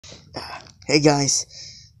Hey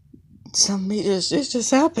guys, some major shit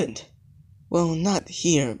just happened. Well, not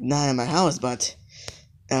here, not in my house, but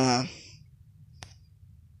damn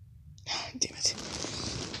it.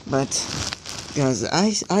 But because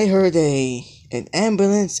I heard an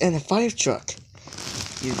ambulance and a fire truck.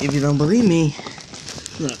 If you don't believe me,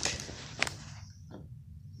 look.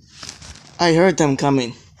 I heard them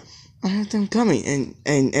coming.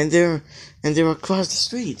 And they're across the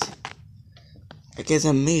street. I guess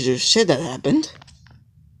some major shit that happened.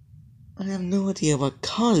 I have no idea what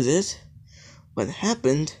caused it, what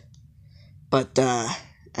happened, but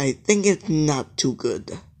I think it's not too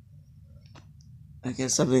good. I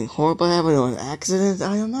guess something horrible happened or an accident,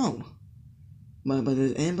 I don't know. But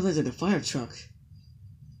the ambulance and the fire truck,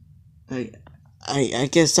 I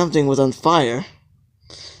guess something was on fire.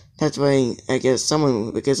 That's why I guess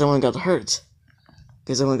someone got hurt.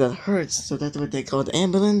 Because someone got hurt, so that's what they called the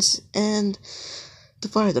ambulance and the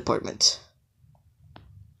fire department.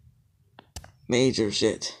 Major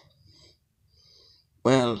shit.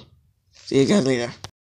 Well, see you guys later.